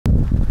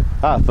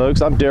Hi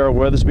folks, I'm Daryl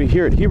Weathersby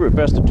here at Hubert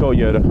Vester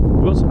Toyota,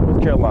 Wilson,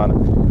 North Carolina,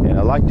 and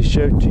I'd like to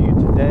show to you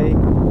today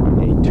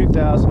a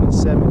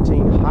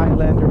 2017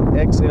 Highlander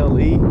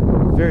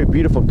XLE. Very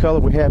beautiful color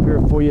we have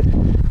here for you.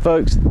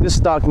 Folks, this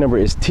stock number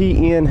is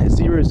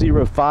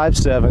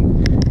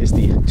TN0057. It's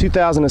the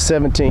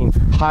 2017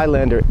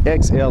 Highlander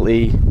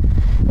XLE.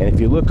 And if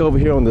you look over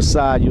here on the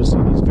side, you'll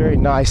see these very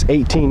nice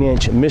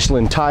 18-inch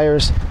Michelin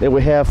tires that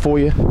we have for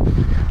you.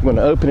 I'm going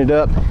to open it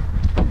up.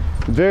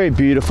 Very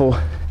beautiful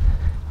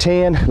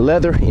tan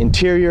leather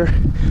interior.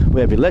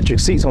 We have electric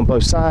seats on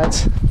both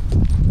sides,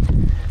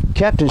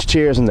 captain's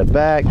chairs in the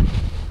back. I'm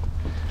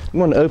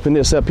going to open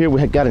this up here.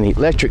 We have got an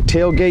electric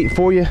tailgate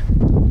for you.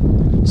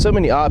 So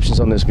many options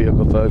on this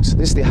vehicle, folks.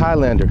 This is the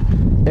Highlander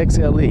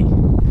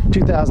XLE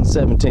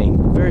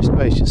 2017. Very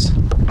spacious.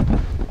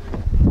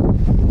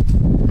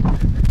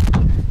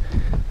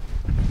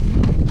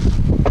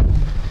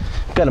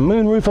 Got a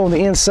moonroof on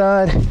the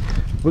inside.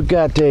 We've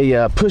got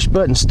a push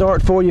button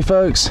start for you,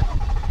 folks.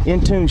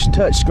 Entune's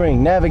touchscreen,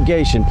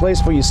 navigation, place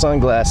for your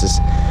sunglasses,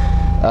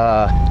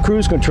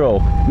 cruise control,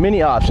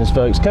 many options,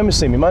 folks. Come and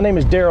see me. My name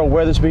is Daryl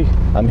Weathersby.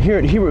 I'm here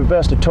at Hubert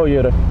Vester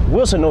Toyota,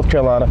 Wilson, North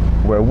Carolina,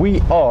 where we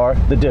are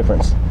the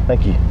difference.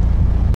 Thank you.